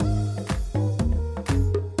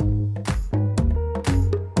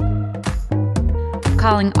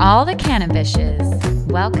calling all the cannabishes.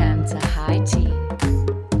 Welcome to High Tea.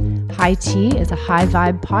 High Tea is a high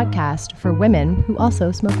vibe podcast for women who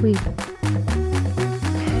also smoke weed.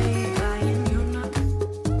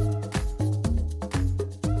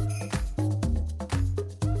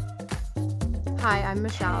 Hi, I'm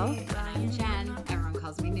Michelle. I'm Jen. Everyone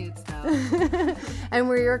calls me Newts though. And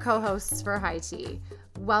we're your co-hosts for High Tea.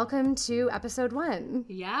 Welcome to episode 1.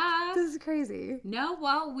 Yeah. This is crazy. No,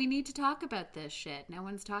 well, we need to talk about this shit. No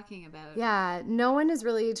one's talking about. Yeah, no one is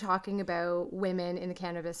really talking about women in the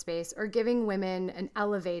cannabis space or giving women an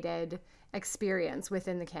elevated experience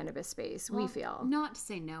within the cannabis space, we feel. Not to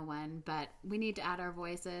say no one, but we need to add our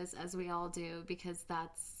voices as we all do because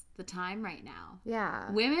that's the time right now.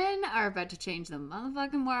 Yeah. Women are about to change the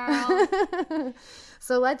motherfucking world.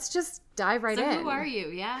 So let's just dive right in. So who are you?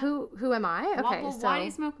 Yeah. Who am I? Okay. Well, why do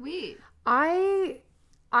you smoke weed? I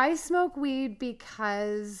smoke weed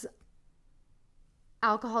because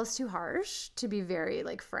alcohol is too harsh, to be very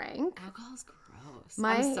frank. Alcohol's gross.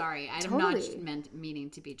 I'm sorry. I'm not meaning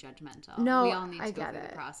to be judgmental. No, we all need to I go get through it.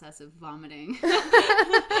 the process of vomiting.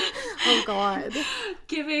 Oh God.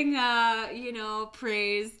 Giving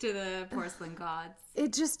praise to the porcelain gods.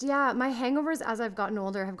 It just, my hangovers as I've gotten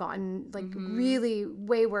older have gotten really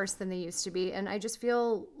way worse than they used to be. And I just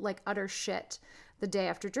feel like utter shit the day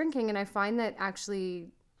after drinking. And I find that actually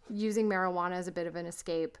using marijuana as a bit of an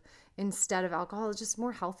escape instead of alcohol is just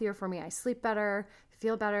more healthier for me. I sleep better,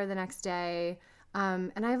 feel better the next day.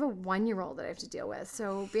 And I have a 1-year-old that I have to deal with.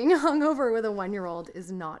 So being hungover with a 1-year-old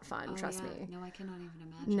is not fun. Trust me. No, I cannot even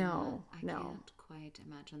imagine No. I can't quite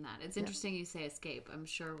imagine that. It's interesting you say escape. I'm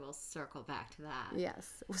sure we'll circle back to that.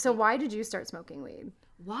 Yes. So why did you start smoking weed?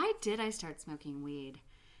 Why did I start smoking weed?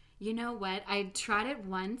 You know what? I tried it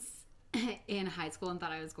once in high school and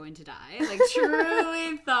thought I was going to die.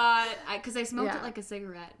 Truly thought, because I smoked it like a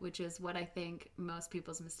cigarette, which is what I think most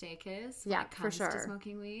people's mistake is when it comes to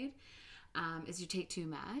smoking weed. Is you take too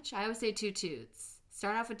much. I always say 2 toots.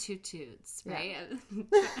 Start off with 2 toots, right?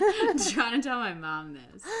 I'm trying to tell my mom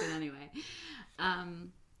this, but anyway.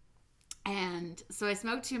 And so I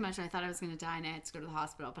smoked too much and I thought I was going to die and I had to go to the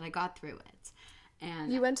hospital, but I got through it.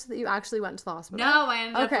 And you actually went to the hospital? No, I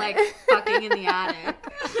ended up fucking in the attic.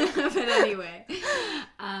 But anyway.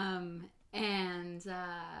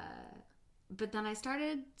 But then I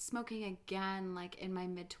started smoking again in my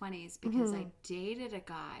mid-20s because I dated a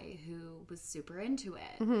guy who was super into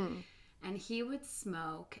it. Mm-hmm. And he would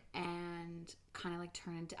smoke and kind of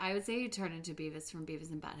turn into, I would say he'd turn into Beavis from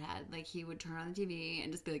Beavis and Butthead. He would turn on the TV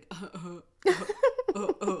and just be like,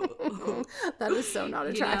 That is so not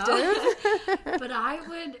attractive. But I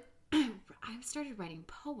started writing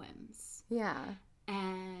poems. Yeah.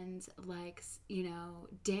 And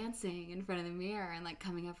dancing in front of the mirror and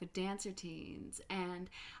coming up with dance routines. And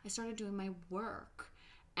I started doing my work.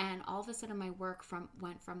 And all of a sudden my work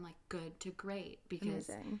went from good to great because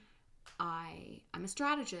Amazing. I'm a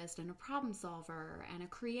strategist and a problem solver and a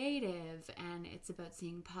creative, and it's about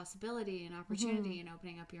seeing possibility and opportunity and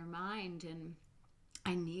opening up your mind, and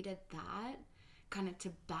I needed that kind of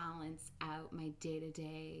to balance out my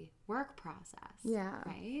day-to-day work process. Yeah.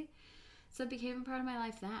 Right? So it became a part of my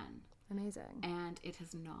life then. Amazing. And it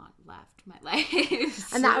has not left my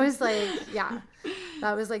life. And that was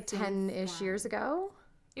that was 10-ish years ago?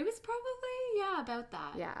 It was probably, about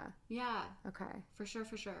that. Yeah. Yeah. Okay. For sure.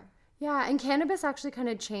 Yeah, and cannabis actually kind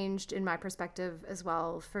of changed in my perspective as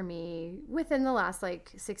well for me within the last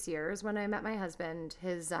 6 years. When I met my husband,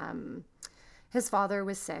 his father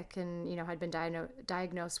was sick and had been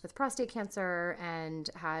diagnosed with prostate cancer and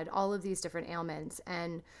had all of these different ailments.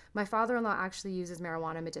 And my father-in-law actually uses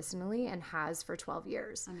marijuana medicinally and has for 12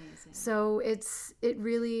 years. Amazing. So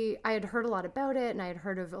I had heard a lot about it and I had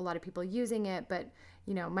heard of a lot of people using it, but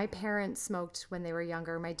my parents smoked when they were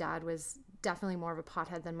younger. My dad was definitely more of a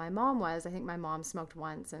pothead than my mom was. I think my mom smoked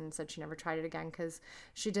once and said she never tried it again because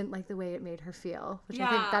she didn't like the way it made her feel, which I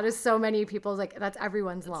think that is so many people's, that's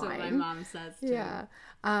everyone's line. That's what my mom says too. Yeah.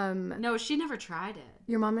 No, she never tried it.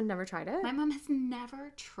 Your mom had never tried it? My mom has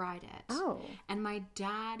never tried it. Oh. And my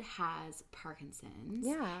dad has Parkinson's.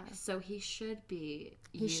 Yeah. So he should be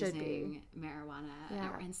using marijuana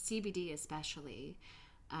and CBD especially.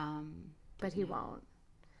 But he won't.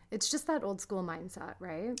 It's just that old school mindset,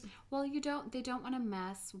 right? Well, they don't want to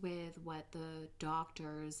mess with what the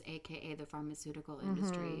doctors, aka the pharmaceutical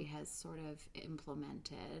industry, has sort of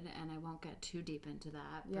implemented, and I won't get too deep into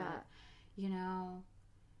that, but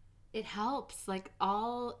it helps.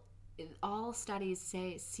 all studies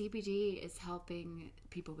say CBD is helping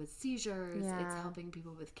people with seizures. Yeah. It's helping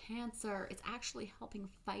people with cancer. It's actually helping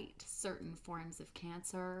fight certain forms of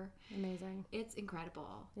cancer. Amazing. It's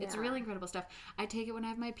incredible. Yeah. It's really incredible stuff. I take it when I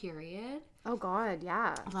have my period. Oh God,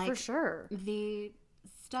 yeah, Like, for sure. The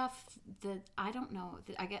stuff that I don't know,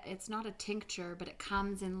 I get, it's not a tincture, but it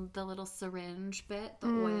comes in the little syringe bit, the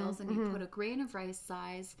oils, and you put a grain of rice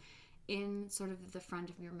size in sort of the front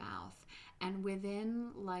of your mouth, and within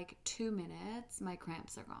like 2 minutes my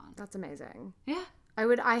cramps are gone. That's amazing. Yeah.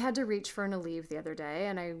 I had to reach for an Aleve the other day,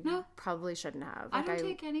 and I No. probably shouldn't have. I don't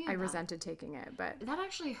take any of I that. resented taking it, but That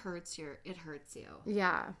actually hurts it hurts you.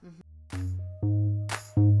 yeah.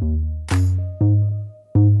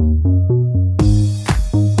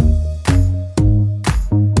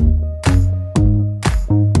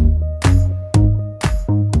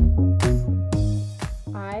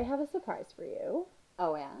 I have a surprise for you.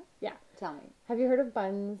 Oh, yeah? Yeah. Tell me. Have you heard of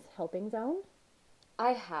Bun's Helping Zone?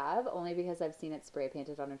 I have, only because I've seen it spray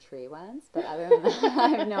painted on a tree once, but other than that, I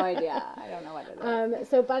have no idea. I don't know what it is.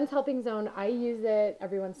 So Bun's Helping Zone, I use it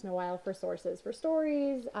every once in a while for sources for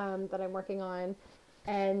stories that I'm working on.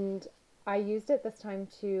 And I used it this time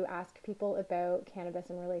to ask people about cannabis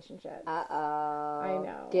and relationships. Uh-oh. I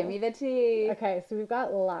know. Give me the tea. Okay, so we've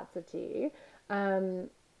got lots of tea. I'm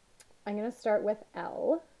going to start with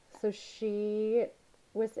Elle. So she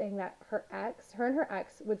was saying that her and her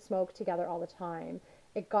ex would smoke together all the time.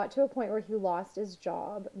 It got to a point where he lost his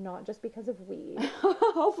job, not just because of weed.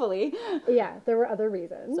 Hopefully. Yeah, there were other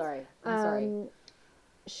reasons. Sorry. I'm sorry.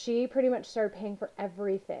 She pretty much started paying for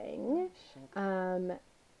everything. Shit.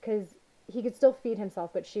 Because he could still feed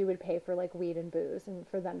himself, but she would pay for like weed and booze and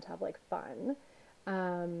for them to have like fun.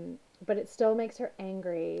 But it still makes her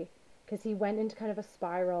angry because he went into kind of a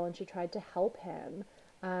spiral and she tried to help him.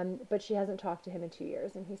 But she hasn't talked to him in 2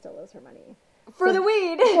 years and he still owes her money. For the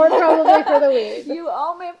weed. Or probably for the weed. You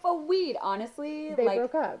owe me for weed, honestly. They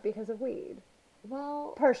broke up because of weed.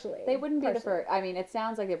 Well, Partially. they wouldn't be the Partially. first. I mean, it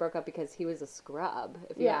sounds like they broke up because he was a scrub,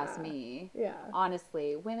 if you Yeah. ask me. Yeah.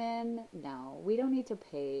 Honestly, women, no. We don't need to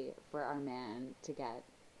pay for our man to get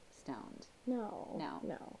stoned. No.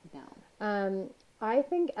 No. I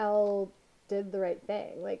think Elle did the right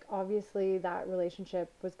thing. Like, obviously that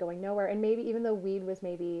relationship was going nowhere. And maybe even though weed was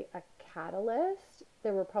maybe a catalyst,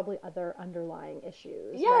 there were probably other underlying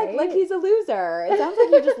issues. Yeah, right? like he's a loser. It sounds like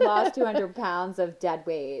he just lost 200 pounds of dead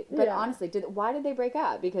weight. But Yeah. honestly, why did they break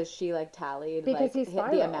up? Because she like tallied Because he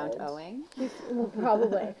hit the amount spiraled. owing? Well,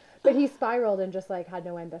 probably. But he spiraled and just like had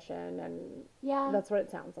no ambition, and Yeah. that's what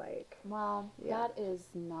it sounds like. Well, Yeah. that is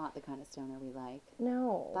not the kind of stoner we like.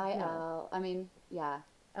 No. Bye, no. Elle. I mean, yeah.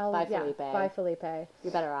 Elle, Bye, yeah, Felipe. Bye, Felipe.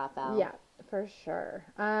 You're better off, Elle. Yeah, for sure.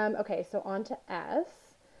 Okay, so on to S.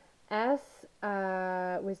 S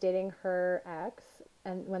was dating her ex,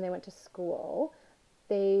 and when they went to school,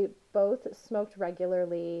 they both smoked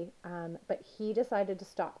regularly, but he decided to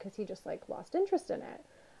stop because he just like lost interest in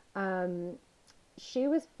it. She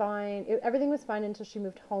was fine. Everything was fine until she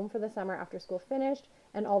moved home for the summer after school finished,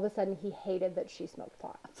 and all of a sudden he hated that she smoked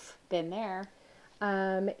pot. Been there.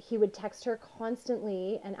 He would text her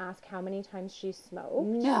constantly and ask how many times she smoked.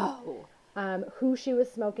 No. Who she was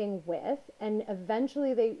smoking with, and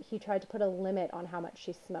eventually he tried to put a limit on how much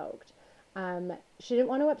she smoked. She didn't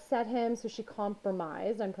want to upset him, so she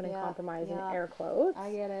compromised. I'm putting Yeah, compromise in yeah. air quotes.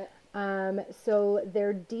 I get it. So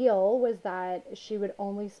their deal was that she would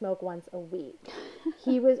only smoke once a week.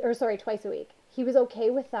 Twice a week. He was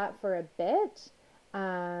okay with that for a bit.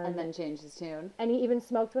 And then changed his tune. And he even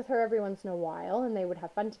smoked with her every once in a while, and they would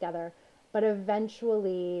have fun together. But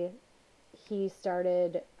eventually, he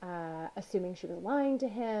started assuming she was lying to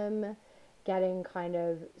him, getting kind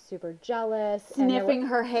of super jealous. Sniffing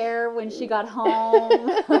her hair when she got home.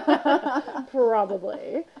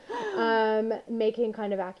 Probably. Making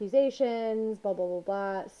kind of accusations, blah, blah, blah,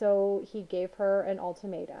 blah. So he gave her an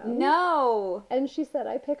ultimatum. No. And she said,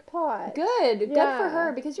 I pick pot. Good. Good Yeah. for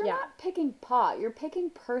her, because you're Yeah. not picking pot. You're picking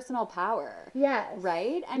personal power. Yes.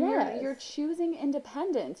 Right? And Yes. you're choosing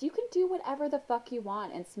independence. You can do whatever the fuck you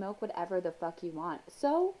want and smoke whatever the fuck you want.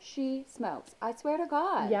 So she smokes. I swear to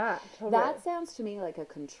God. Yeah, totally. That sounds to me like a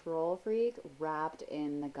control freak wrapped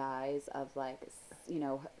in the guise of like,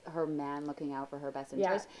 her man looking out for her best Yeah.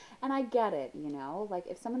 interest. And I get it, like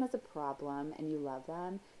if someone has a problem and you love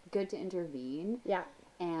them, good to intervene. Yeah.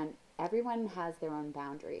 And everyone has their own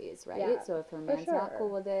boundaries, right? Yeah, So if her for man's not sure. cool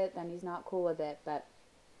with it, then he's not cool with it. But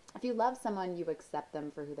if you love someone, you accept them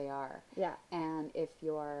for who they are. Yeah. And if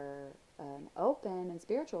you're an open and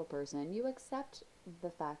spiritual person, you accept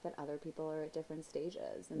the fact that other people are at different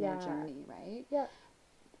stages in Yeah. their journey, right? Yeah.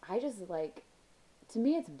 I just like to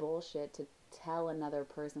me, it's bullshit to tell another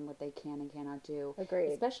person what they can and cannot do.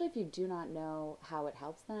 Agreed. Especially if you do not know how it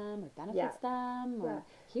helps them or benefits them. Or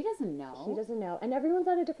he doesn't know. He doesn't know. And everyone's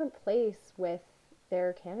at a different place with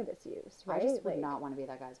their cannabis use, right? I just would not want to be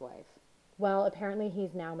that guy's wife. Well, apparently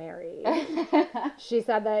he's now married. She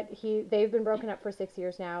said that they've been broken up for 6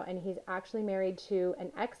 years now, and he's actually married to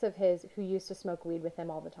an ex of his who used to smoke weed with him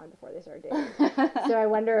all the time before they started dating. So I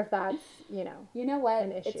wonder if that's, you know what?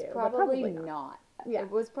 An issue. It's probably not. Yeah.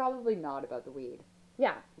 It was probably not about the weed.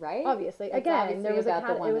 Yeah. Right? Obviously. It's Again, obviously there was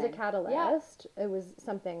it was a thing. catalyst. It was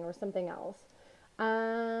something or something else.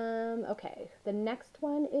 Okay. The next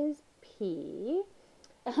one is P.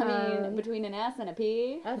 I mean, between an S and a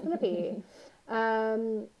P. S and a P.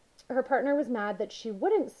 Her partner was mad that she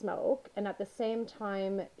wouldn't smoke, and at the same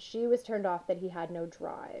time, she was turned off that he had no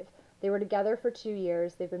drive. They were together for 2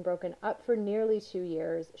 years. They've been broken up for nearly 2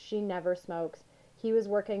 years. She never smokes. He was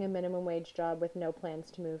working a minimum wage job with no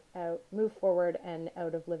plans to move forward and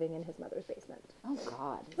out of living in his mother's basement. Oh,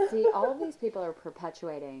 God. See, all of these people are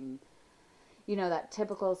perpetuating, that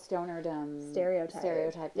typical stonerdom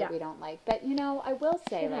stereotype that we don't like. But, I will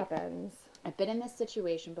say, It happens. I've been in this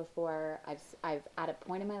situation before. I've at a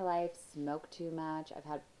point in my life smoked too much. I've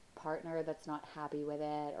had a partner that's not happy with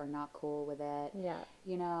it or not cool with it. Yeah.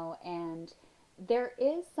 And there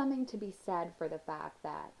is something to be said for the fact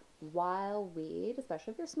that while weed,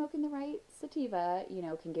 especially if you're smoking the right sativa,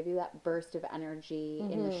 can give you that burst of energy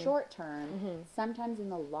in the short term, sometimes in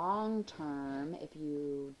the long term, if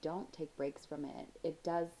you don't take breaks from it, it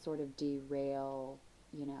does sort of derail,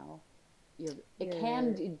 it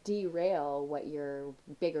can derail what your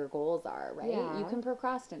bigger goals are, right? Yeah. You can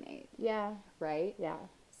procrastinate. Yeah. Right? Yeah.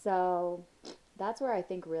 So that's where I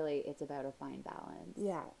think really it's about a fine balance.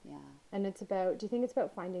 Yeah. Yeah. And do you think it's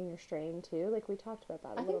about finding your strain too? Like we talked about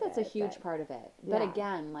that I think that's a huge part of it. But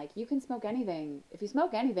again, like you can smoke anything. If you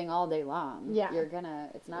smoke anything all day long,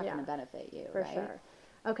 it's not going to benefit you, for right? sure.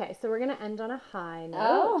 Okay, so we're going to end on a high note.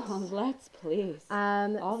 Oh, let's please.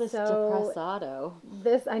 All this depressado.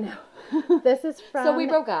 This, I know. This is from So we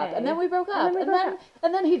broke up, and then we broke up,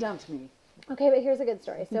 and then he dumped me. Okay, but here's a good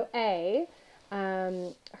story. So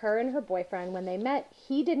her and her boyfriend, when they met,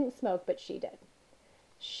 he didn't smoke, but she did.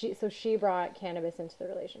 She brought cannabis into the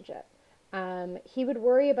relationship. He would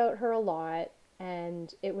worry about her a lot,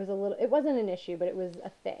 and it wasn't an issue, but it was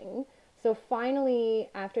a thing. So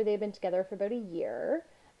finally, after they'd been together for about a year,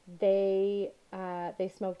 they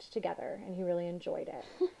smoked together, and he really enjoyed it.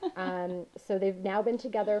 So they've now been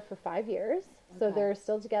together for 5 years. So they're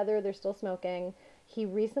still together. They're still smoking. He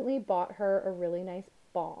recently bought her a really nice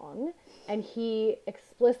bong, and he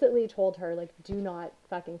explicitly told her, like, do not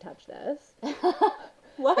fucking touch this.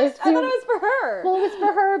 What? I thought it was for her. Well, it was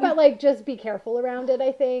for her, but like just be careful around it,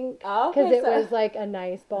 I think. Oh, because it was like a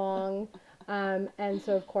nice bong. And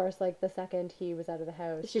so of course, like the second he was out of the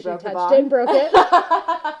house, she broke touched it and broke it.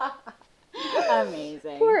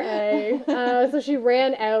 Amazing. Poor A. So she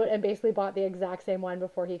ran out and basically bought the exact same one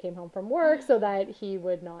before he came home from work so that he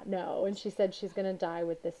would not know. And she said she's going to die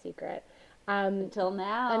with this secret. Until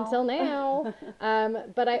now.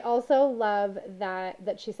 But I also love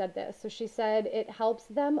that she said this. So she said it helps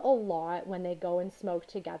them a lot when they go and smoke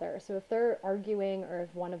together. So if they're arguing or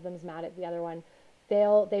if one of them's mad at the other one,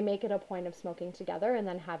 they make it a point of smoking together and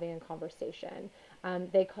then having a conversation.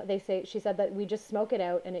 She said that we just smoke it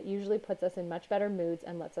out and it usually puts us in much better moods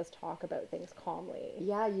and lets us talk about things calmly.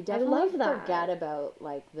 Yeah, you definitely forget about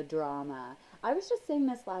like the drama. I was just saying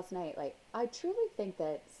this last night. Like, I truly think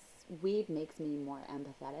that weed makes me more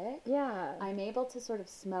empathetic. Yeah. I'm able to sort of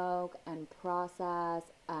smoke and process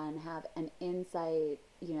and have an insight,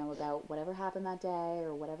 about whatever happened that day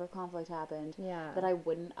or whatever conflict happened that I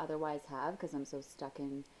wouldn't otherwise have because I'm so stuck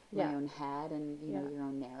in my own head and, your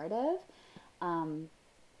own narrative.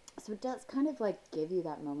 So it does kind of like give you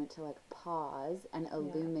that moment to like pause and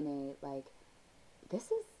illuminate like,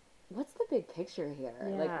 what's the big picture here?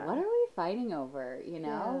 Yeah. Like, what are we fighting over,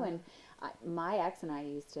 And my ex and I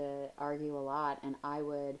used to argue a lot, and I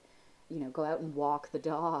would, go out and walk the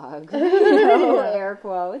dog, air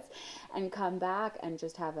quotes, and come back and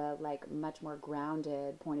just have a like much more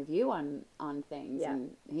grounded point of view on things. Yeah.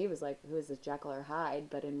 And he was like, who is this Jekyll or Hyde?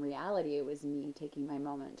 But in reality, it was me taking my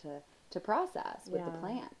moment to process with the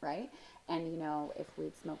plant, right? And, if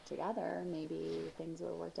we'd smoked together, maybe things would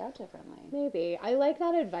have worked out differently. Maybe. I like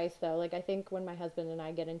that advice, though. Like, I think when my husband and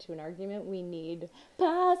I get into an argument, we need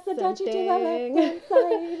pass the touchy to the left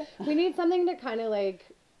side. We need something to kind of, like,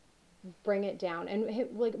 bring it down. And,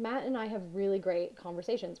 like, Matt and I have really great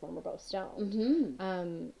conversations when we're both stoned.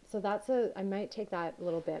 Mm-hmm. So I might take that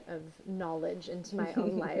little bit of knowledge into my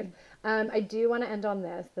own life. I do want to end on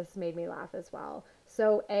this. This made me laugh as well.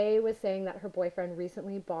 So A was saying that her boyfriend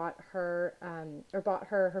recently bought her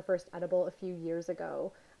her first edible a few years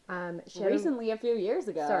ago. Recently, a few years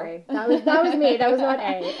ago. Sorry, that was me. That was not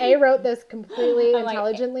A. A wrote this completely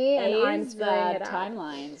intelligently, and I'm screwing it up.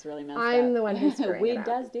 Timeline's really messed up. I'm the one who's screwing it up. Weed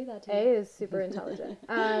does do that too. A is super intelligent.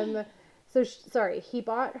 He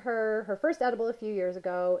bought her first edible a few years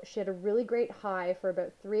ago. She had a really great high for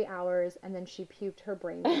about 3 hours, and then she puked her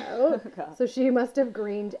brains out. So she must have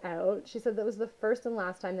greened out. She said that was the first and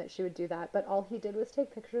last time that she would do that, but all he did was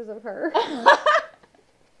take pictures of her.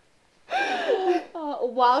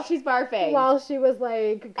 While she's barfing. While she was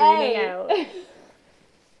like greening out.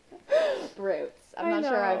 Brutes. I'm not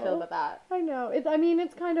sure how I feel about that. I know.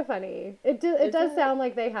 It's kind of funny. It does sound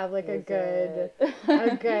like they have like a good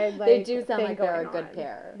like they do sound like they're a good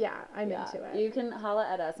pair. Yeah, I'm into it. You can holla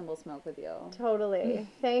at us and we'll smoke with you. Totally.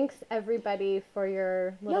 Thanks everybody for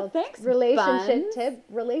your little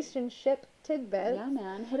relationship tidbits. Yeah,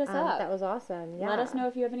 man. Hit us up. That was awesome. Yeah. Let us know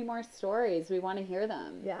if you have any more stories. We want to hear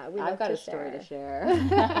them. Yeah, I've got a story to share.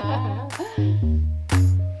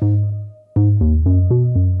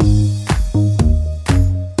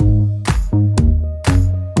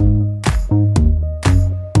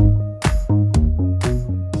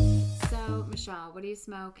 What do you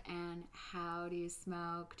smoke and how do you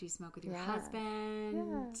smoke? Do you smoke with your husband?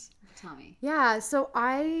 Yeah. Tell me. Yeah, so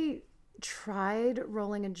I tried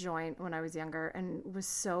rolling a joint when I was younger and was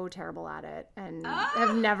so terrible at it and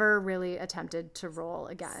have never really attempted to roll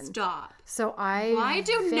again. Stop. So Why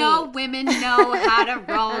do no women know how to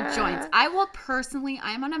roll joints?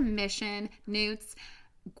 I'm on a mission, Newts,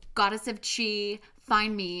 Goddess of Chi,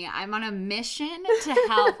 find me. I'm on a mission to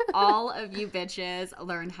help all of you bitches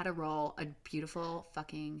learn how to roll a beautiful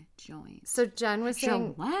fucking joint. So Jen was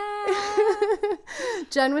saying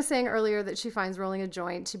earlier that she finds rolling a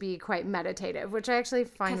joint to be quite meditative, which I actually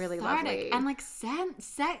find really lovely. And like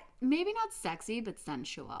maybe not sexy, but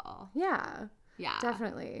sensual. Yeah. Yeah.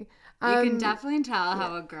 Definitely. You can definitely tell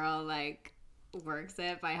how a girl like works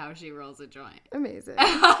it by how she rolls a joint. Amazing.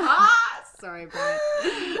 Sorry, Brian.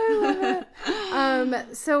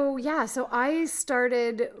 So I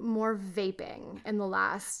started more vaping in the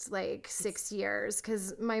last 6 years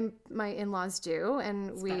because my in-laws do,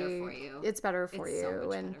 and it's better for you. It's better for you, so much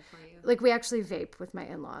better for you. Like we actually vape with my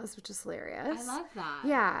in-laws, which is hilarious. I love that.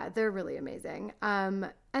 Yeah, they're really amazing.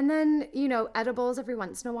 And then, edibles every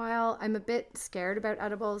once in a while. I'm a bit scared about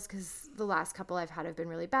edibles because the last couple I've had have been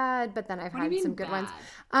really bad, but then I've had some good ones.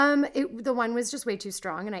 The one was just way too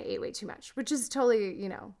strong and I ate way too much, which is totally,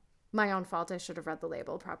 my own fault. I should have read the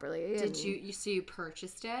label properly. So you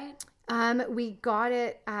purchased it? We got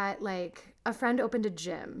it at a friend opened a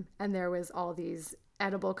gym and there was all these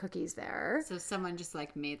edible cookies there. So someone just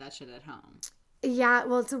made that shit at home. Yeah,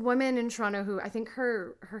 well, it's a woman in Toronto who I think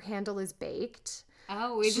her handle is Baked.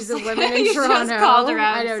 Oh, she's a woman in Toronto. Just called her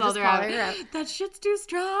out. I know, just calling her out. That shit's too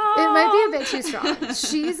strong. It might be a bit too strong.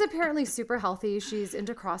 She's apparently super healthy. She's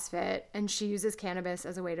into CrossFit, and she uses cannabis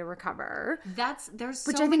as a way to recover. There's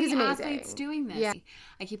so many athletes doing this. Yeah.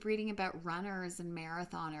 I keep reading about runners and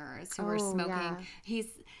marathoners who are smoking. Yeah. He'd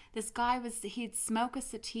smoke a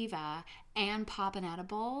sativa and pop an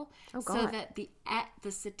edible, so that the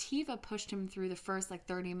sativa pushed him through the first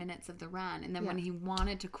 30 minutes of the run, and then when he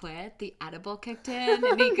wanted to quit, the edible kicked in,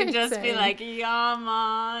 and he could just be like, "Yeah,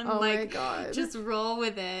 man!" My God, just roll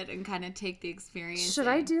with it and kind of take the experience. Should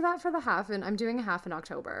I do that for the half? And I'm doing a half in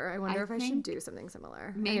October. I wonder if I should do something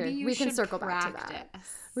similar. Maybe we can circle back to that.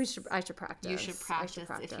 I should practice. You should practice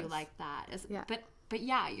if you like that. But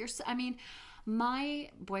yeah, my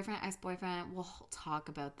ex-boyfriend, we'll talk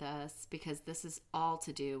about this because this is all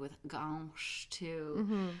to do with Gansh too.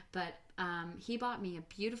 Mm-hmm. But he bought me a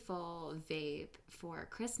beautiful vape for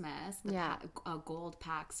Christmas, a Gold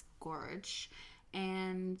Pax Gorge,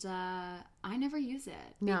 and I never use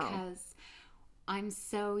it because I'm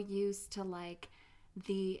so used to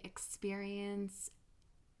the experience,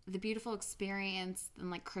 the beautiful experience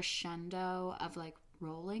and crescendo of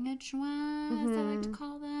rolling a joint, as I like to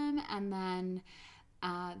call them, and then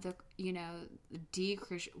the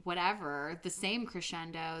same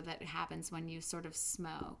crescendo that happens when you sort of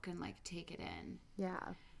smoke and take it in.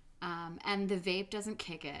 Yeah. And the vape doesn't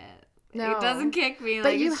kick it. No. It doesn't kick me.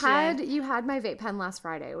 But you had my vape pen last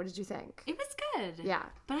Friday. What did you think? It was good. Yeah.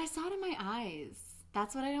 But I saw it in my eyes.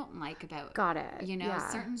 That's what I don't like about Got it.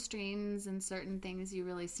 Certain strains and certain things you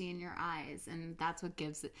really see in your eyes, and that's what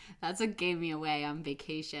gave me away on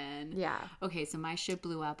vacation. Yeah. Okay, so my shit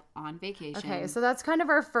blew up on vacation. Okay, so that's kind of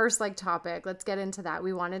our first topic. Let's get into that.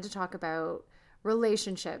 We wanted to talk about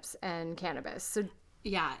relationships and cannabis. So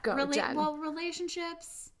yeah, go, Jen. Well,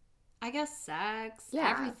 relationships, I guess sex, Yeah.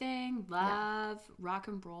 everything, love, rock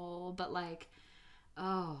and roll, but like,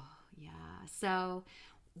 oh yeah. So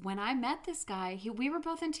when I met this guy, we were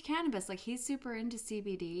both into cannabis. Like, he's super into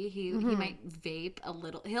CBD. He might vape a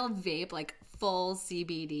little. He'll vape like full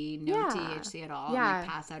CBD, no THC at all, and like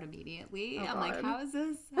pass out immediately. I'm like, how is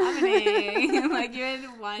this happening? Like, you're in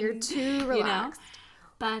one. You're too relaxed.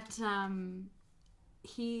 But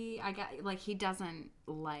he doesn't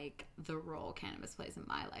like the role cannabis plays in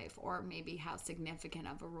my life, or maybe how significant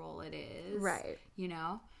of a role it is. Right. You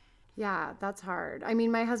know? Yeah, that's hard. I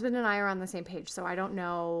mean, my husband and I are on the same page, so I don't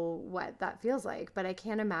know what that feels like, but I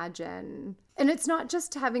can't imagine. And it's not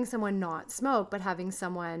just having someone not smoke, but having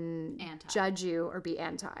someone judge you or be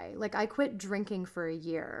anti. Like, I quit drinking for a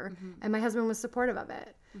year, and my husband was supportive of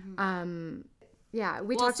it. Yeah,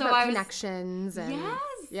 we talked about connections and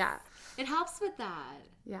yeah. It helps with that.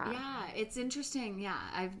 Yeah. Yeah, it's interesting. Yeah,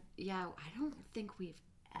 I don't think we've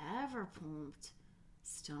ever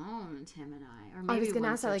stoned him and I, or maybe I was gonna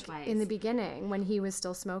ask that, like, twice. in the beginning when he was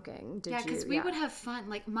still smoking. Did you? Yeah, because we would have fun.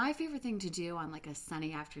 Like, my favorite thing to do on like a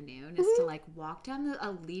sunny afternoon is to like walk down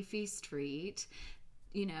a leafy street,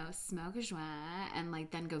 you know, smoke a joint, and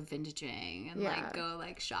like then go vintaging and like go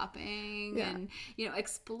like shopping and, you know,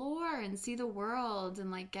 explore and see the world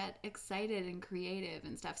and like get excited and creative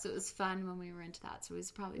and stuff. So it was fun when we were into that. So we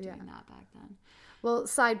was probably doing that back then. Well,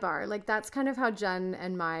 sidebar, like, that's kind of how Jen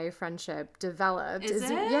and my friendship developed. Is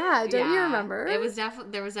it? Yeah, don't you remember? There was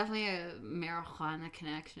definitely a marijuana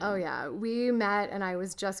connection. Oh yeah, we met and I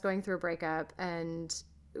was just going through a breakup, and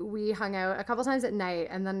we hung out a couple times at night,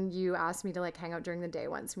 and then you asked me to like hang out during the day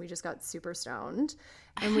once, and we just got super stoned.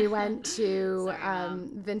 And we went to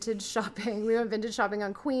vintage shopping. We went vintage shopping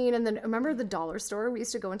on Queen, and then remember the dollar store? We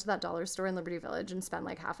used to go into that dollar store in Liberty Village and spend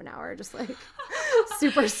like half an hour just like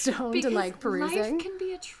super stoned because and like perusing. Life can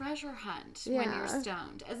be a treasure hunt when you're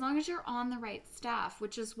stoned, as long as you're on the right stuff,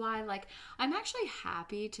 which is why, like, I'm actually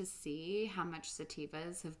happy to see how much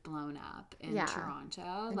sativas have blown up in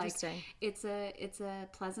Toronto. Like, it's a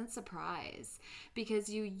pleasant surprise, because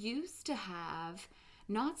you used to have,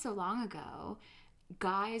 not so long ago,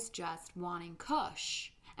 guys just wanting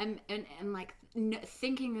kush and like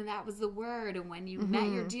thinking that was the word, and when you met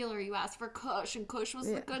your dealer you asked for kush, and kush was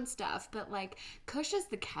the good stuff, but like kush is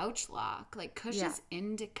the couch lock, like kush is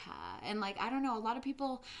indica, and like I don't know, a lot of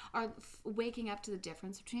people are waking up to the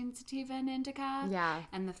difference between sativa and indica,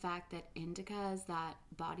 and the fact that indica is that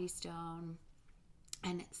body stone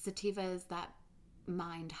and sativa is that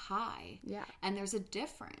mind high, and there's a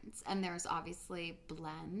difference, and there's obviously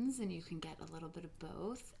blends, and you can get a little bit of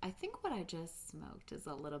both. I think what I just smoked is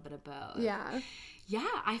a little bit of both.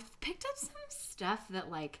 I've picked up some stuff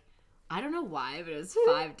that, like, I don't know why, but it was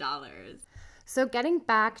 $5. So getting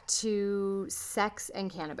back to sex and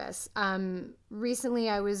cannabis, recently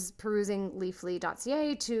I was perusing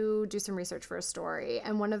leafly.ca to do some research for a story.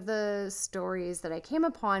 And one of the stories that I came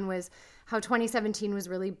upon was how 2017 was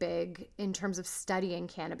really big in terms of studying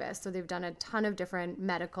cannabis. So they've done a ton of different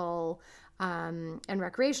medical and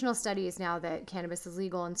recreational studies now that cannabis is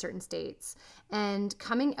legal in certain states. And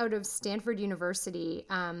coming out of Stanford University,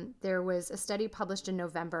 there was a study published in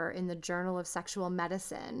November in the Journal of Sexual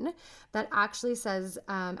Medicine that actually says,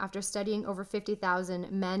 after studying over 50,000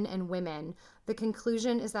 men and women, the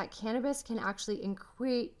conclusion is that cannabis can actually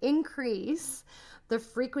increase the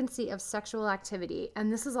frequency of sexual activity.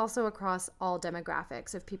 And this is also across all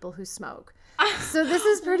demographics of people who smoke. So this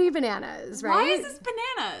is pretty bananas, right? Why is this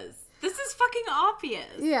bananas? This is fucking obvious.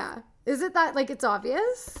 Yeah. Is it that, like, it's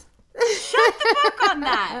obvious? Shut the fuck on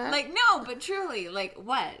that. Like, no, but truly, like,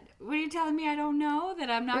 what? What are you telling me I don't know? That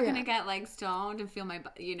I'm not going to get, like, stoned and feel my,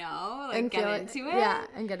 you know, like, and get into it? Yeah,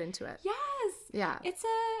 and get into it. Yes. Yeah.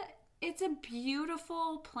 It's a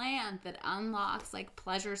beautiful plant that unlocks, like,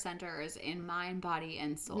 pleasure centers in mind, body,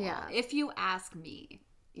 and soul. Yeah. If you ask me,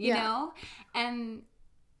 you know? And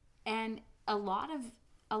a lot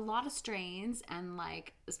of strains, and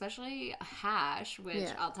like especially hash, which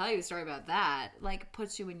I'll tell you a story about that, like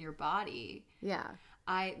puts you in your body. Yeah.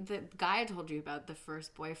 The guy I told you about, the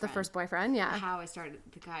first boyfriend, yeah.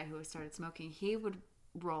 The guy who started smoking, he would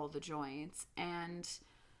roll the joints and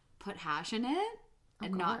put hash in it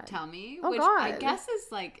and not tell me, which I guess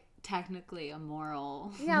is like technically a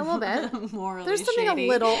moral, a little bit morally there's something shady. a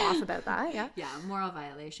little off about that. Moral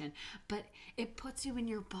violation, but it puts you in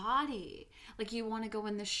your body, like you want to go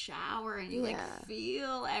in the shower and you like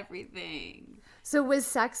feel everything. So was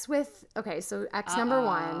sex with so ex number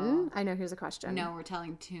one, I know, here's a question. No, we're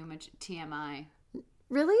telling too much TMI.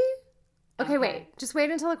 Really? Okay, wait, just wait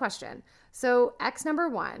until the question. So ex number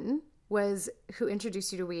one was who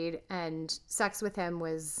introduced you to weed, and sex with him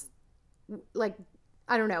was like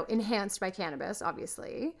I don't know, enhanced by cannabis,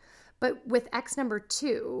 obviously. But with X number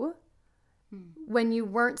 2, when you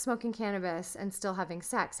weren't smoking cannabis and still having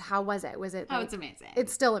sex, how was it? Was it like, it's amazing.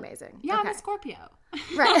 It's still amazing. Yeah, okay. I'm a Scorpio.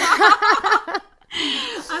 Right.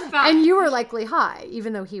 I'm fine. And you were likely high,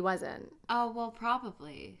 even though he wasn't. Oh, well,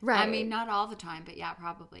 probably. Right. I mean, not all the time, but yeah,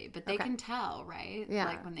 probably. But they can tell, right? Yeah.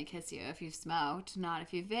 Like when they kiss you, if you've smoked, not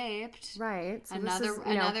if you vaped. Right. So Another this is,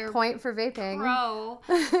 another point for vaping. Pro.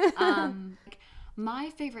 My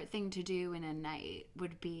favorite thing to do in a night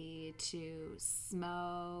would be to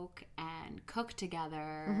smoke and cook together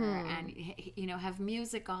and, you know, have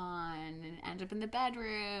music on and end up in the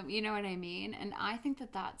bedroom. You know what I mean? And I think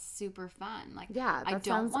that that's super fun. Like, Yeah, I that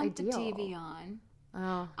don't sounds want ideal. the TV on. Oh,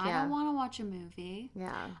 yeah. I don't want to watch a movie.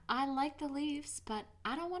 Yeah. I like the Leafs, but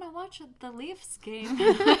I don't want to watch the Leafs game.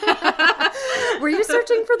 Were you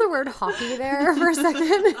searching for the word hockey there for a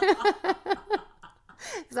second?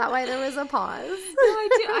 Is that why there was a pause? No, I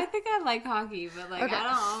do. I think I like hockey, but like I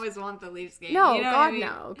don't always want the Leafs game. No, you know God, what I mean?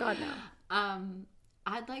 no. God, no.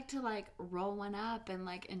 I'd like to like roll one up and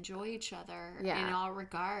like enjoy each other in all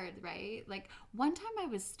regard, right? Like one time I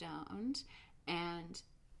was stoned and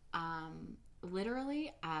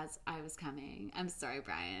literally as I was coming, I'm sorry,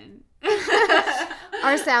 Brian.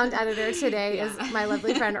 Our sound editor today is my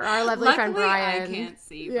lovely friend, or our lovely friend Brian. I can't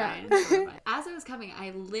see Brian. So as I was coming,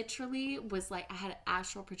 I literally was like, I had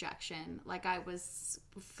astral projection. Like I was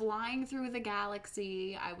flying through the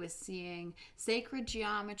galaxy. I was seeing sacred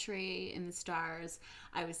geometry in the stars.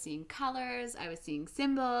 I was seeing colors. I was seeing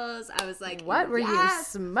symbols. I was like, what were you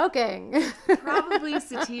smoking? Probably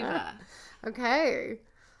sativa. Okay.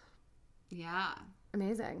 Yeah.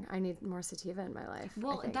 Amazing. I need more sativa in my life.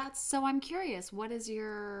 Well, I'm curious. What is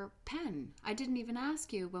your pen? I didn't even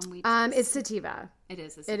ask you when we. It's sativa. It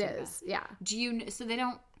is a sativa. It is. Yeah. Do you? So they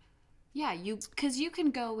don't. Yeah, because you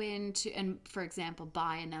can go into and, for example,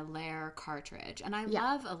 buy an Alaire cartridge, and I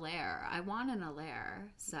love Alaire. I want an Alaire.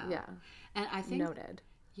 So yeah, and I think noted.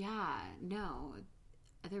 Yeah. No,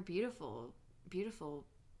 they're beautiful, beautiful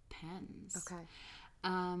pens. Okay.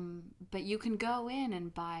 But you can go in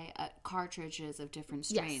and buy cartridges of different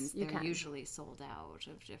strains. Yes, They're usually sold out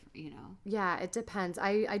of different, you know. Yeah, it depends.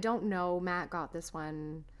 I don't know. Matt got this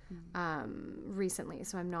one recently,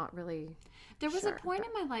 so I'm not really There was sure, a point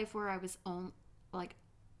in my life where I was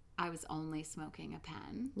only smoking a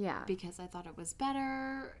pen. Yeah. Because I thought it was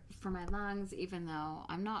better for my lungs, even though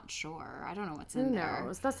I'm not sure. I don't know what's in there. Who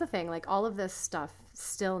knows? That's the thing. Like, all of this stuff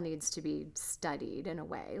still needs to be studied in a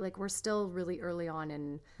way. Like, we're still really early on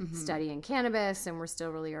in studying cannabis, and we're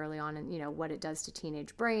still really early on in, you know, what it does to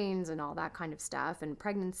teenage brains and all that kind of stuff, and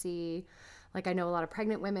pregnancy. Like, I know a lot of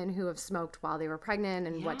pregnant women who have smoked while they were pregnant,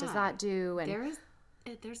 and what does that do? And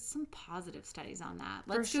there's some positive studies on that.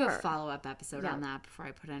 Let's do a follow-up episode on that before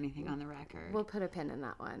I put anything on the record. We'll put a pin in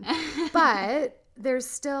that one. But there's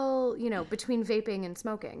still, you know, between vaping and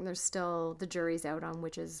smoking, there's still the jury's out on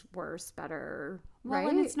which is worse, better, well, right?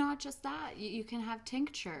 and it's not just that. You can have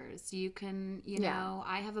tinctures. You can, you know,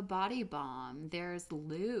 I have a body balm. There's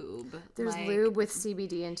lube. There's lube with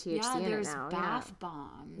CBD and THC in it now. There's bath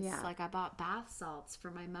bombs. Yeah. Like I bought bath salts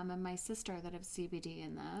for my mom and my sister that have CBD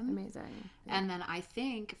in them. Amazing. Yeah. And then I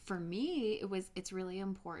think for me, it's really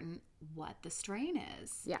important what the strain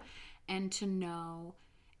is. Yeah. And to know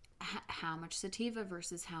how much sativa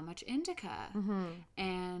versus how much indica.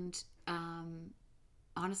 And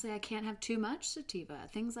honestly, I can't have too much sativa,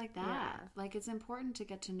 things like that. Yeah. Like, it's important to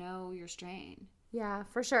get to know your strain. Yeah,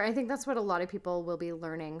 for sure. I think that's what a lot of people will be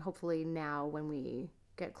learning, hopefully now when we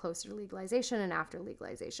get closer to legalization and after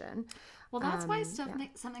legalization. Well, that's why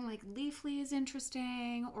something like Leafly is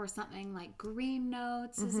interesting, or something like Green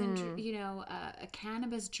Notes is you know, a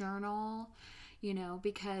cannabis journal, you know,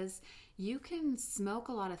 because you can smoke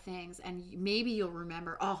a lot of things and maybe you'll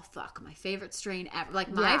remember, oh, fuck, my favorite strain ever.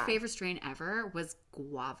 Like, my favorite strain ever was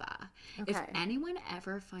guava. Okay. If anyone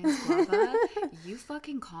ever finds guava, you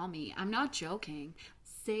fucking call me. I'm not joking.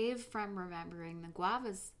 Save from remembering the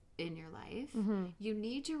guavas in your life, you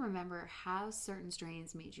need to remember how certain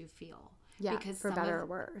strains made you feel. Yeah, because for better or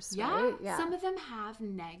worse, yeah, right? Yeah, some of them have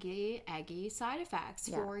eggy side effects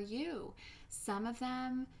for you. Some of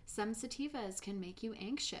them, some sativas can make you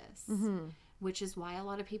anxious, which is why a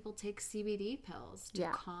lot of people take CBD pills to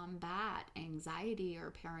combat anxiety or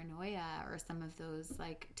paranoia or some of those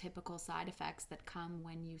like typical side effects that come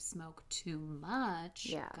when you smoke too much.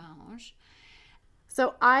 Yeah. Gosh.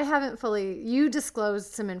 So I haven't you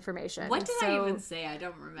disclosed some information. What did I even say? I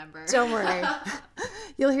don't remember. Don't worry.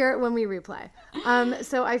 You'll hear it when we replay.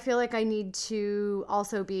 So I feel like I need to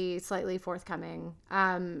also be slightly forthcoming.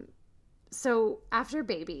 So after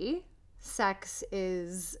baby, sex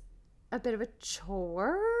is a bit of a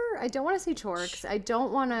chore. I don't want to say chore because I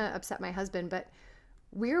don't want to upset my husband, but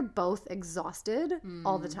we're both exhausted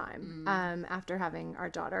all the time after having our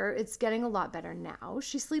daughter. It's getting a lot better now.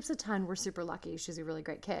 She sleeps a ton. We're super lucky. She's a really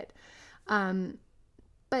great kid.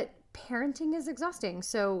 But parenting is exhausting.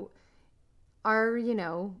 So our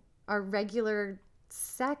regular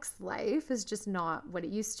sex life is just not what it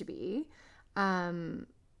used to be.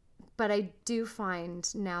 But I do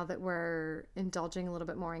find now that we're indulging a little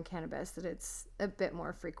bit more in cannabis that it's a bit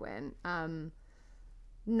more frequent.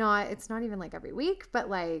 It's not even like every week, but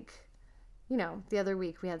like, the other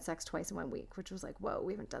week we had sex twice in 1 week, which was like, whoa,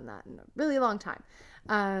 we haven't done that in a really long time.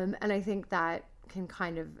 And I think that can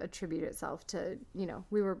kind of attribute itself to,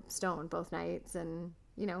 we were stoned both nights and,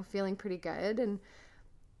 feeling pretty good. And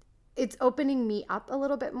it's opening me up a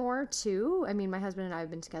little bit more too. I mean, my husband and I have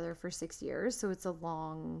been together for 6 years, so it's a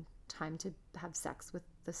long time to have sex with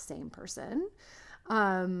the same person.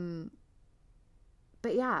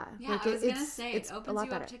 But yeah, like I was gonna say, it opens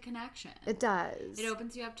you up to connection. It does. It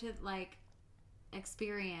opens you up to like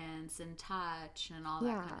experience and touch and all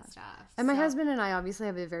that kind of stuff. And my husband and I obviously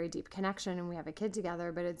have a very deep connection, and we have a kid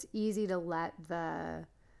together. But it's easy to let the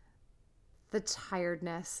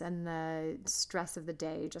tiredness and the stress of the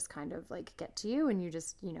day just kind of like get to you, and you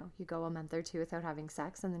just you go a month or two without having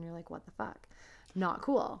sex, and then you're like, what the fuck? Not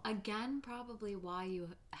cool. Again, probably why you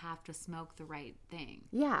have to smoke the right thing.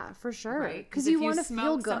 Yeah, for sure. Right? Because you want to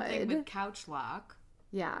feel good. Something with couch lock.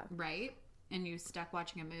 Yeah. Right? And you stuck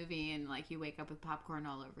watching a movie and like you wake up with popcorn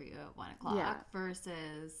all over you at 1 o'clock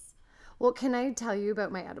versus... Well, can I tell you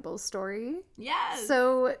about my edibles story? Yes.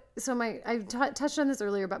 So I touched on this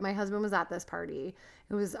earlier, but my husband was at this party.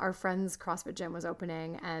 It was our friend's CrossFit gym was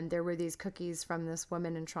opening, and there were these cookies from this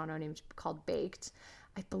woman in Toronto called Baked.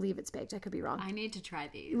 I believe it's Baked. I could be wrong. I need to try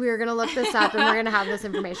these. We're going to look this up, and we're going to have this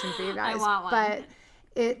information for you guys. I want one. But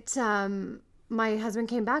it, my husband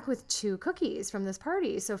came back with 2 cookies from this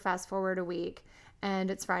party. So fast forward a week,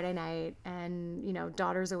 and it's Friday night, and,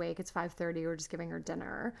 daughter's awake. It's 5:30. We're just giving her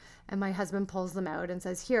dinner. And my husband pulls them out and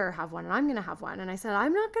says, here, have one. And I'm going to have one. And I said,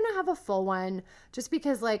 I'm not going to have a full one just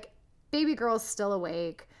because, like, baby girl's still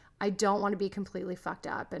awake. I don't want to be completely fucked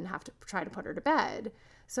up and have to try to put her to bed.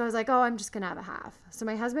 So I was like, oh, I'm just going to have a half. So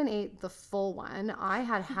my husband ate the full one. I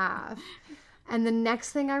had half. And the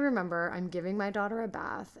next thing I remember, I'm giving my daughter a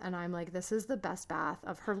bath, and I'm like, this is the best bath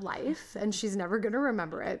of her life. And she's never going to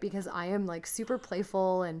remember it because I am like super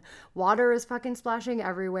playful, and water is fucking splashing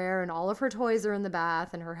everywhere, and all of her toys are in the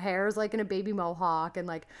bath, and her hair is like in a baby mohawk. And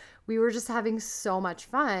like, we were just having so much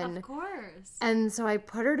fun. Of course. And so I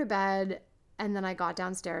put her to bed, and then I got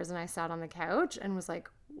downstairs and I sat on the couch and was like,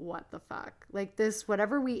 what the fuck? Like this,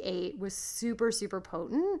 whatever we ate was super, super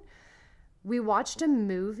potent. We watched a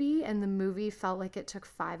movie, and the movie felt like it took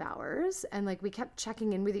 5 hours, and like we kept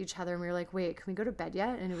checking in with each other, and we were like, wait, can we go to bed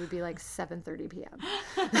yet? And it would be like 7:30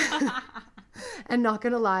 p.m. And not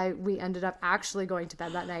gonna lie, we ended up actually going to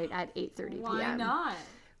bed that night at 8:30 p.m. Why not?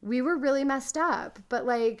 We were really messed up, but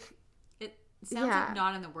like, sounds like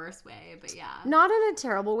not in the worst way, but yeah. Not in a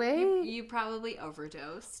terrible way. You probably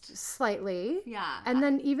overdosed. Slightly. Yeah. And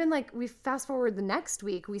then even like we fast forward the next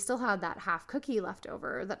week, we still had that half cookie left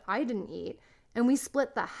over that I didn't eat. And we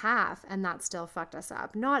split the half, and that still fucked us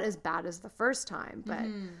up. Not as bad as the first time, but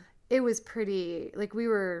it was pretty, like we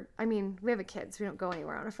have a kid, so we don't go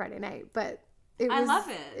anywhere on a Friday night, but I love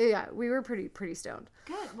it. Yeah, we were pretty stoned.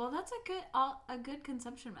 Good. Well, that's a good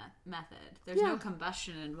consumption method. There's no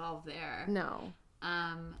combustion involved there. No.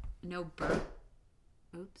 No burn.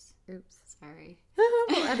 Oops. Sorry.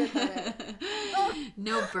 We'll edit that in.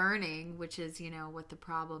 No burning, which is what the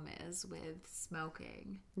problem is with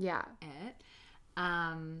smoking. Yeah.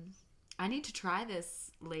 I need to try this,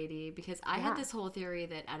 lady, because I had this whole theory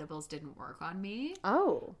that edibles didn't work on me.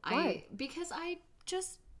 Oh. Why? Because I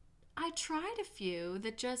tried a few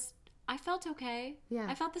that I felt okay. Yeah.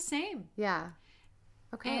 I felt the same. Yeah.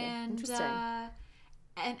 Okay. And, interesting.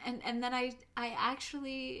 And then I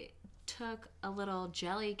actually took a little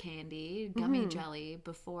jelly candy, gummy jelly,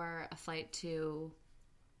 before a flight to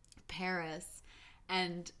Paris.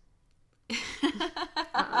 And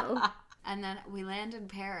Uh-oh. And then we land in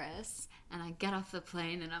Paris, and I get off the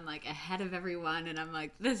plane, and I'm like ahead of everyone, and I'm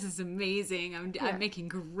like, this is amazing. I'm making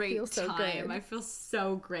great time. I feel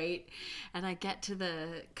so great. And I get to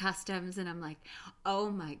the customs, and I'm like,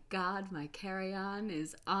 oh my God, my carry-on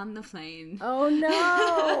is on the plane. Oh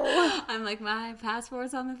no. I'm like, my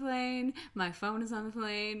passport's on the plane, my phone is on the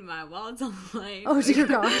plane, my wallet's on the plane. Oh dear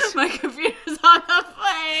gosh. My computer's on the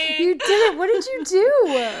plane. You did it. What did you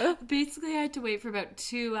do? Basically, I had to wait for about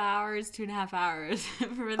 2.5 hours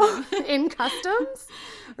for them. In customs?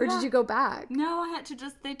 Or did you go back? No, I had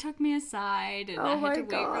to they took me aside and I had to wait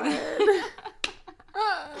for them.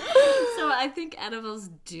 So I think edibles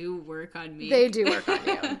do work on me. They do work on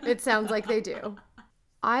you. It sounds like they do.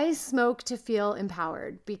 I smoke to feel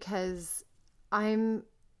empowered because I'm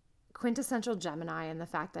quintessential Gemini in the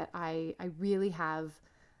fact that I really have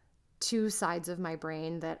two sides of my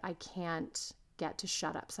brain that I can't get to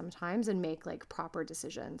shut up sometimes and make like proper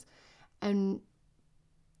decisions. And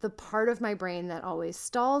the part of my brain that always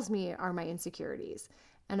stalls me are my insecurities.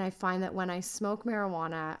 And I find that when I smoke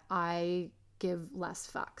marijuana, I give less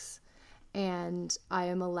fucks. And I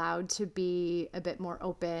am allowed to be a bit more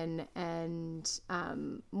open and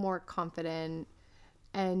more confident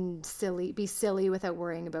and be silly without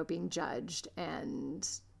worrying about being judged and,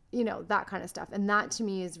 you know, that kind of stuff. And that to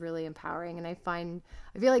me is really empowering. And I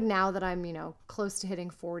feel like now that I'm, you know, close to hitting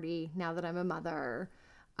 40, now that I'm a mother,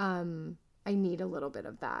 I need a little bit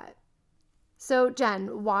of that. So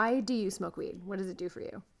Jen, why do you smoke weed? What does it do for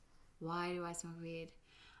you? Why do I smoke weed?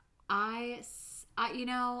 You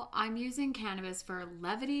know, I'm using cannabis for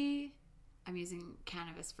levity. I'm using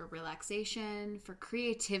cannabis for relaxation, for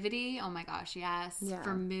creativity. Oh my gosh, yes. Yeah.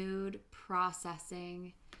 For mood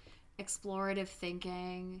processing, explorative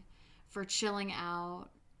thinking, for chilling out.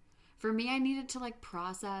 For me, I needed to like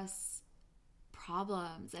process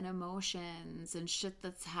problems and emotions and shit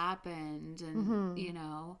that's happened and, you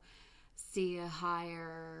know, see a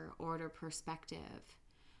higher order perspective.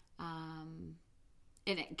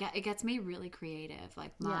 And it gets me really creative.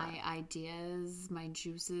 Like my ideas, my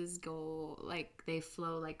juices go like they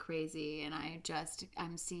flow like crazy, and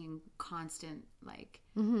I'm seeing constant like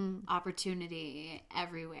opportunity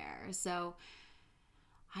everywhere. So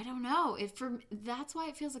I don't know. That's why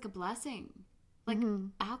it feels like a blessing. Like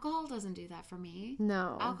alcohol doesn't do that for me.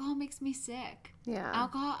 No, alcohol makes me sick. Yeah,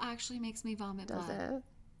 alcohol actually makes me vomit blood. Does it?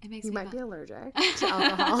 You might be allergic to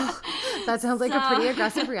alcohol. That sounds like a pretty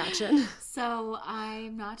aggressive reaction. So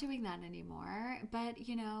I'm not doing that anymore. But,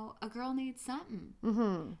 you know, a girl needs something.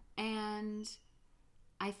 Mm-hmm. And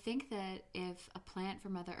I think that if a plant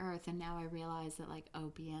from Mother Earth, and now I realize that like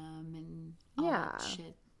opium and all that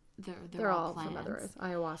shit, they're all plants. From Mother Earth.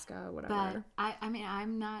 Ayahuasca, whatever. But I mean,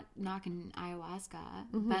 I'm not knocking ayahuasca,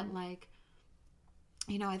 but like,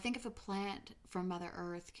 you know, I think if a plant from Mother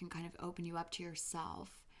Earth can kind of open you up to yourself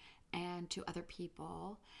and to other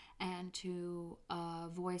people and to a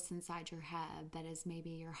voice inside your head that is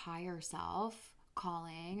maybe your higher self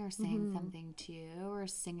calling or saying something to you or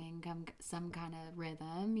singing some kind of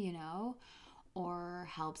rhythm, you know, or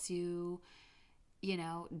helps you, you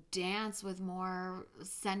know, dance with more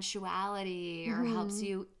sensuality or helps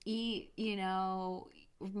you eat, you know,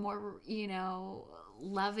 more, you know,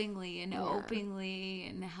 lovingly and openly,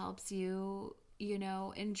 and helps you, you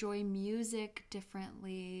know, enjoy music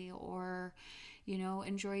differently or, you know,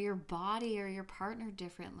 enjoy your body or your partner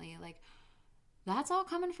differently. Like, that's all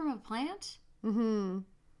coming from a plant.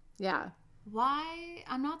 Yeah. Why?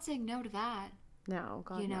 I'm not saying no to that. No,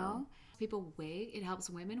 God, you know? No. People it helps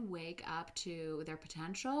women wake up to their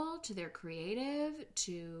potential, to their creative,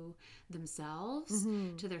 to themselves,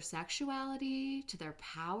 to their sexuality, to their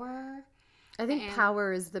power. I think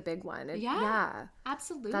power is the big one. Yeah,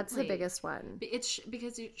 absolutely. That's the biggest one. It's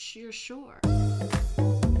because you're sure.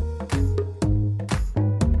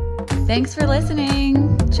 Thanks for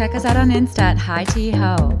listening. Check us out on Insta at High Tea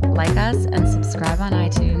Ho. Like us and subscribe on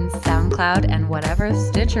iTunes, SoundCloud, and whatever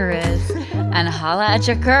Stitcher is. And holla at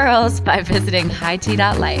your girls by visiting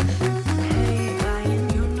hightea.life.